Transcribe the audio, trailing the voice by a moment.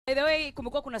By the way,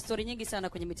 kumekuwa kuna story nyingi sana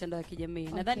kwenye mitandao ya kijamii.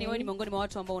 Nadhani wewe ni miongoni mwa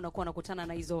watu ambao unakuwa unakutana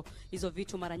na hizo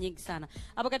vitu mara nyingi sana.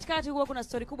 Hapa katikati huwa kuna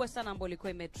story kubwa sana ambayo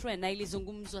ilikuwa imetrend na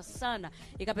ilizungumzwa sana.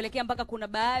 Ikapelekea mpaka kuna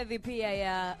baadhi pia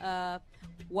ya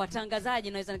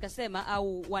watangazaji naweza nikasema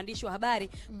au waandishi wa habari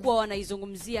kuwa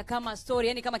wanaizungumzia kama story,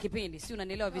 yani kama kipindi. Si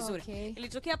unanielewa vizuri.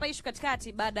 Ilitokea hapa issue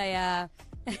katikati baada ya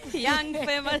Young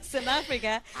Famous in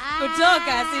Africa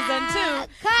kutoka season 2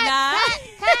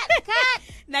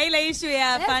 na ile issue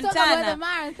ya Fantana.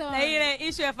 Na ile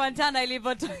issue ya Fantana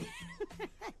ilipotokea.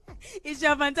 Issue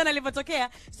ya Fantana ilipotokea,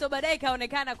 so baadaye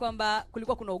ikaonekana kwamba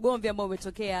kulikuwa kuna ugomvi ambao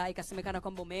umetokea, ikasemekana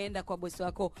kwamba umeenda kwa bosi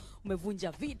wako,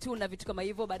 umevunja vitu na vitu kama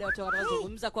hivyo. Baadaye watu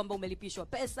wakazungumza kwamba umelipishwa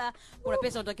pesa, kuna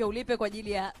pesa unatakiwa ulipe kwa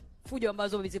ajili ya fujo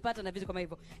ambazo umezipata na vitu kama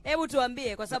hivyo. Hebu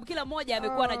tuambie, kwa sababu kila mmoja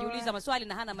amekuwa anajiuliza maswali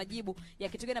na hana majibu ya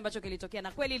kitu gani ambacho kilitokea,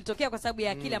 na kweli ilitokea kwa sababu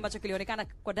ya kile ambacho kilionekana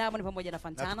kwa Diamond pamoja na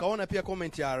Fantana. Na tukaona pia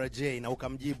comment ya RJ na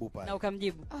ukamjibu pale. Na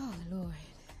ukamjibu. Oh Lord.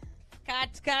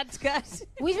 Cut.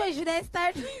 Which one should I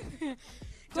start?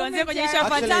 Tuanze kwenye issue ya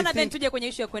Fantana then tuje kwenye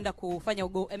issue ya kwenda kufanya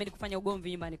kufanya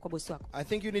ugomvi nyumbani kwa bosi wako. I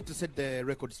think you need to set the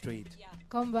record straight.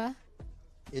 Komba.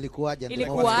 Ilikuwaje?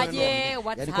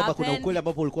 Yani kwamba kuna ukweli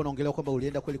ambapo ulikuwa unaongelea kwamba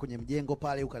ulienda kweli kwenye mjengo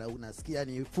pale unasikia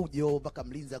ni fujo mpaka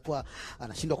mlinzi kwa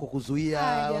anashindwa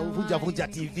kukuzuia, vunja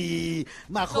TV,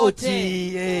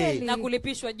 makoti na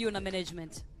kulipishwa juu na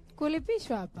management.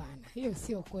 Kulipishwa hapana. Hiyo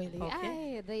sio kweli.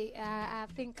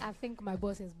 I think my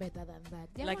boss is better than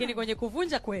that. Lakini kwenye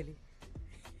kuvunja kweli.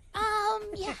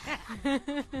 Yeah.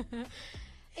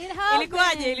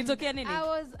 Ilikuwaje? Ilitokea nini? I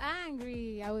was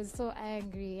angry. I was so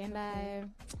angry and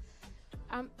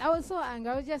I was so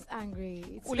angry. I was just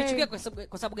angry. Ulichukia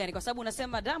kwa sababu gani? Kwa sababu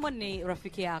unasema Diamond ni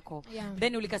rafiki yako.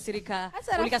 Then ulikasirika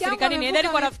nini? Endaje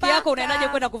kwa rafiki yako unaendaje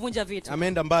kwenda kuvunja vitu?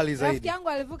 Ameenda mbali zaidi. Rafiki yangu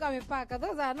alivuka mipaka.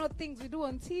 Those are not things we do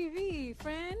on TV,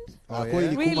 friend. Kwa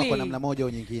ilikuma kwa namna moja au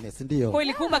nyingine, si ndio? Kwa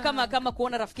ilikuma kama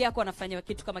kuona rafiki yako anafanya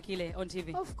kitu kama kile on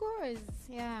TV. Of course,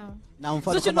 yeah. Na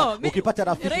mfano kama ukipata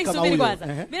rafiki kama huyo.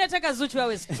 Mimi nataka Zuchu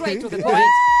awe straight to the point.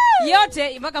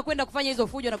 Yote mpaka kwenda kufanya hizo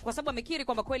fujo, na kwa sababu amekiri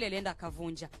kwamba kweli alienda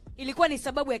akavunja. Ilikuwa ni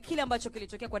sababu ya kile ambacho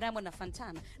kilitokea kwa Diamond na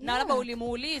Fantana. Na labda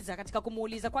ulimuuliza, katika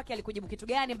kumuuliza kwake alikujibu kitu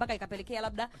gani mpaka ikapelekea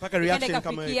labda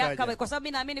kama kwa sababu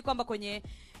mimi naamini kwamba kwenye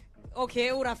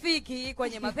urafiki,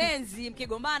 kwenye mapenzi,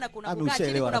 mkigomana kuna kukaa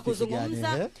chini, kuna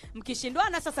kuzungumza,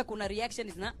 mkishindwana sasa kuna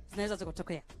reactions zinaweza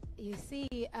zikatokea. You see,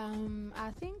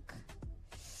 I think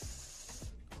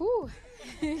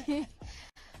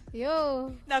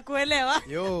yo, nakuelewa.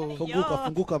 Yo,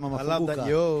 funguka mama, funguka.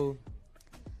 Yo.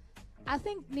 I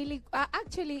think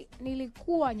actually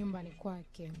nilikuwa nyumbani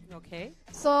kwake. Okay.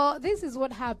 So this is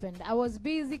what happened. I was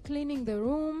busy cleaning the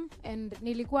room and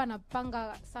nilikuwa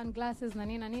napanga sunglasses na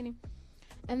nini.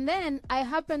 And then I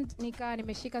happened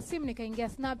nimeshika simu nikaingia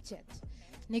Snapchat.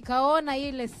 Nikaona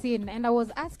ile scene and I was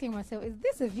asking myself, is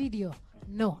this a video?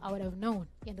 No, I would have known.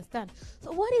 You understand?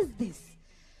 So what is this?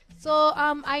 So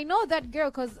I know that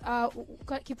girl because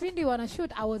kipindi wana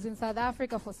shoot, I was in South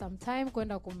Africa for some time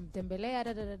kwenda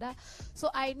kumtembelea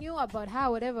so I knew about her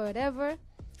whatever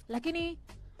lakini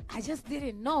I just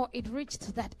didn't know it reached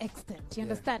to that extent, you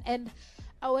understand? And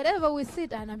whatever we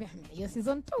sit and I'm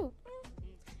season 2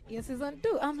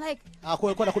 I'm like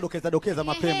kwa kudokeza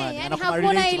mapema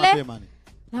anakumarelate mapema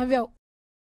naambia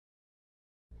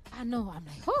I know, I'm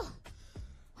like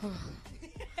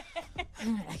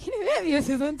lakini maybe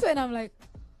season 2 and I'm like,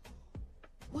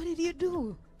 what did you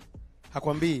do?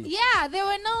 Hakwambii. Yeah, there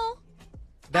were no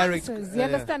direct answers, you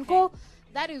understand?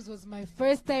 That was my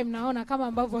first time naona kama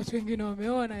ambavyo watu wengine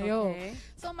wameona yo.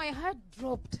 So my heart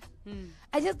dropped.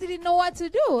 I just didn't know what to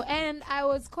do and I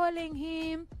was calling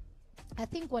him. I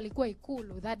think walikuwa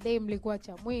Ikulu that day, mlikuwa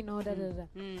Chamwino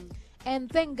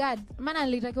and thank God maana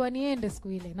nilitakiwa niende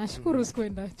siku ile. Nashukuru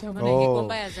sikuenda Chamwino. Ingekuwa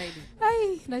mbaya zaidi.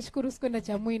 Nashukuru sikuenda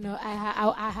Chamwino.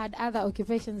 I had other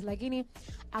occupations lakini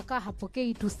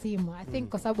hapokei tu simu. I think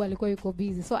kwa sababu alikuwa yuko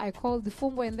busy. So I called the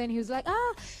Fumbo and then he was like,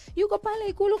 yuko pale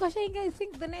Ikulu kashaingia, I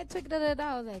think the network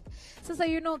I was like, sasa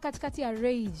katikati ya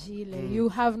rage ile, you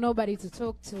have nobody to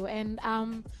talk to and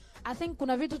I think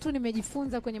kuna vitu tu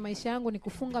nimejifunza kwenye maisha yangu ni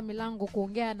kufunga milango,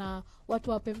 kuongea na watu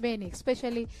wa pembeni,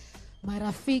 especially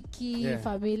marafiki,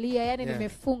 familia, yani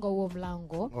nimefunga huo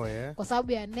mlango kwa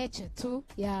sababu ya nature tu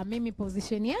ya mimi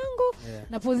position yangu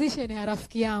na position ya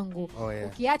rafiki yangu.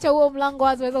 Ukiacha huo mlango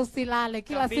waweza usilale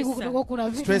kila siku kutoka kuna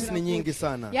vitu stress ni nyingi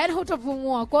sana, yani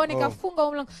hutapumua. Kwa hiyo nikafunga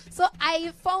huo mlango, so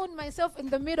I found myself in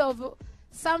the middle of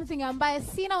something ambaye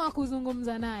sina wa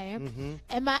kuzungumza naye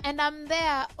and I'm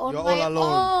there on my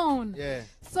own.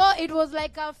 So it was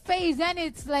like a phase, and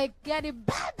it's like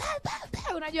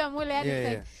unajua mwile yani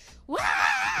like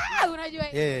unajua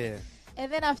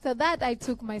And then after that I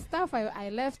took my stuff, I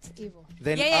left hivyo.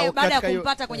 Then baada ya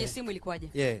kumpata kwenye simu ilikuwaje?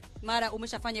 Yeah. Mara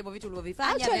umeshafanya hivyo vitu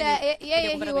ulivyofanya.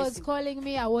 Actually, he was calling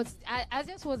me. I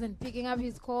just wasn't picking up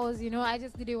his calls, you know. I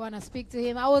just didn't want to speak to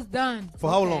him. I was done. For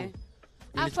how long?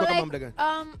 For like,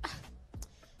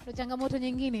 ndo changamoto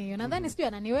nyingine hiyo. Nadhani sio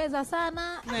ananiweza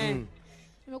sana.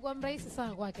 Nimekuwa mrahisi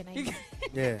sana kwake na hiyo.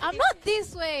 Yeah. I'm not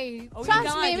this way.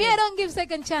 Trust me, I don't give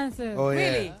second chances.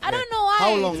 Really? I don't know why.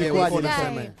 How long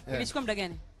Ilichukua muda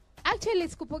gani? Actually,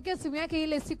 sikupokea simu yake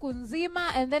ile siku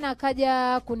nzima, and then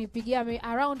akaja kunipigia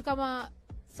around kama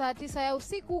saa 9 ya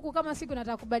usiku huku, kama siku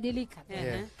nataka kubadilika.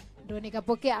 Ndo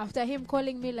nikapokea after him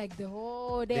calling me like the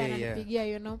whole day ananipigia,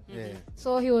 you know.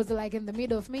 So he was like in the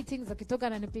middle of meetings, akitoka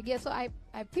ananipigia, so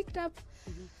I picked up.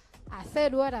 I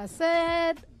said what I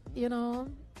said, you know.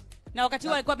 Na wakati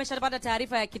huo alikuwa ameshapata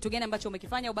taarifa ya kitu gani ambacho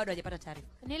umekifanya au bado hajapata taarifa?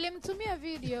 Nilimtumia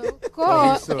video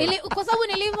kwa sababu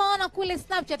nilivyoona kule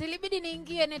Snapchat ilibidi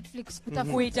niingie Netflix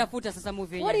kuitafuta sasa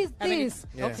movie. What is this?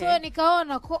 So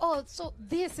nikaona so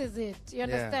this is it. You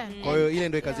understand? Kwa hiyo ile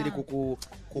ndio ikazidi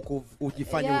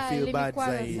ujifanye feel bad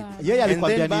zaidi. Yeye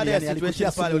alikwambia nini? Yani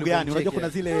alikutia pale gani? Unajua kuna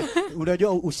zile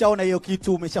unajua ushaona hiyo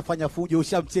kitu, umeshafanya fujo,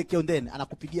 ushamcheke, and then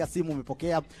anakupigia simu,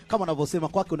 umepokea kama unavyosema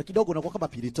kwake una kidogo unakuwa kama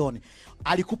pilitoni.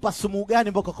 Alikupa sumu gani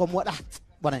mpaka kwa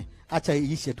bwana acha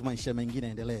iishe tu, maisha mengine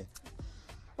endelee?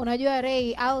 Unajua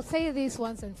Ray, I'll say this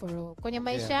once and for all. Kwenye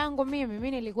maisha yangu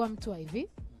mimi nilikuwa mtu hivi.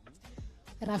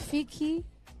 Rafiki,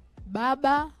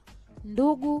 baba,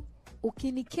 ndugu,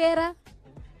 ukinikera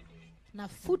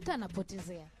nafuta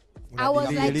napotezea. I was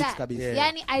like that.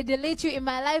 Yani I delete you in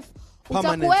my life.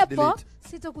 Utakuwepo,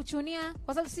 sitakuchunia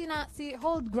kwa sababu si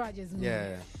hold grudges.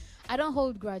 I don't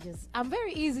hold grudges. I'm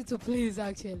very easy to please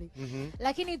actually.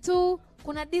 Lakini tu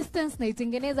kuna distance na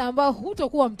itengeneza ambao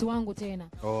hutokuwa mtu wangu tena.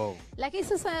 Lakini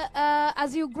sasa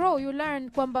as you grow you learn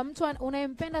kwamba mtu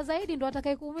unayempenda zaidi ndo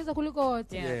atakayekuumiza kuliko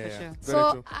wote.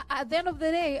 So at the end of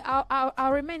the day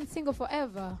I'll remain single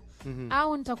forever.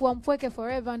 Au nitakuwa mpweke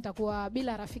forever, nitakuwa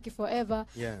bila rafiki forever.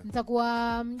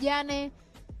 Nitakuwa mjane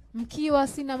mkiwa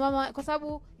sina mama, kwa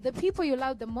sababu the people you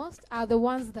love the most are the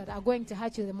ones that are going to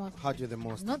hurt you the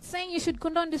most. I'm not saying you should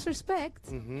condone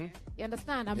disrespect. You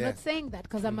understand? I'm not saying that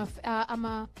because I'm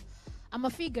a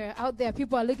figure out there.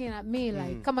 People are looking at me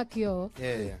like kama kioo.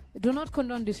 Do not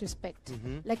condone disrespect.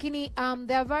 Lakini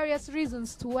there are various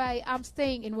reasons to why I'm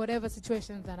staying in whatever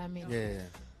situations that I'm in.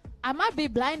 I might be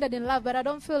blinded in love, but I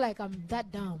don't feel like I'm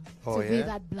that dumb to be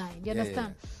that blind. You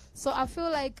understand? So I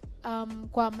feel like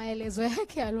kwa maelezo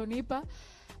yake alonipa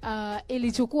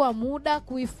ilichukua muda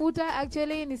kuifuta,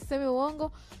 actually niseme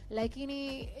uongo,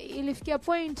 lakini ilifikia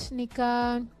point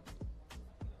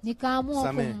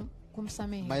nikaamua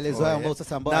kumsamehe. Maelezo hayo ambayo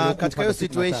sasa ambayo na katika hiyo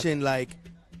situation like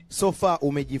so far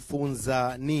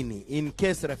umejifunza nini in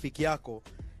case rafiki yako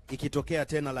ikitokea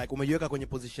tena, like umejiweka kwenye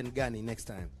position gani next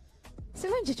time?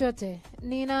 Sina chochote.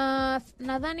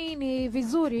 Nadhani ni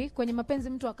vizuri kwenye mapenzi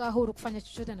mtu akaa huru kufanya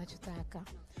chochote anachotaka.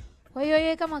 Kwa hiyo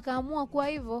yeye kama kaamua kuwa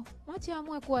hivyo, mwache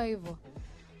aamue kuwa hivyo.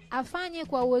 Afanye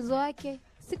kwa uwezo wake.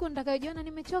 Siku nitakayojiona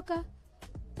nimechoka,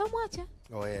 tamwacha.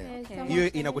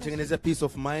 Hiyo inakutengenezea peace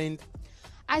of mind.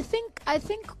 I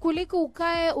think kuliko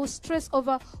ukae stress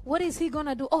over what is he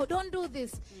gonna do. Oh, don't do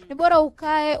this. Ni bora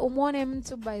ukae umuone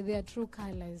mtu by their true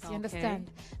colors. You understand?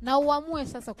 Na uamue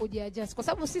sasa kujiadjust. Kwa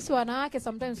sababu sisi wanawake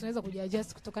sometimes tunaweza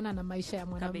kujiadjust kutokana na maisha ya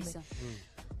mwanamume.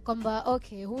 Kwamba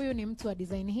okay, huyu ni mtu wa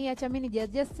design hii, acha mimi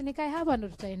nijiadjust nikae hapa ndo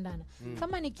tutaendana.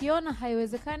 Kama nikiona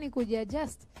haiwezekani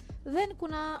kujiadjust, then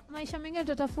kuna maisha mengine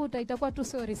tutatafuta, itakuwa tu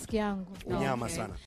sio risk yangu. Unyama sana.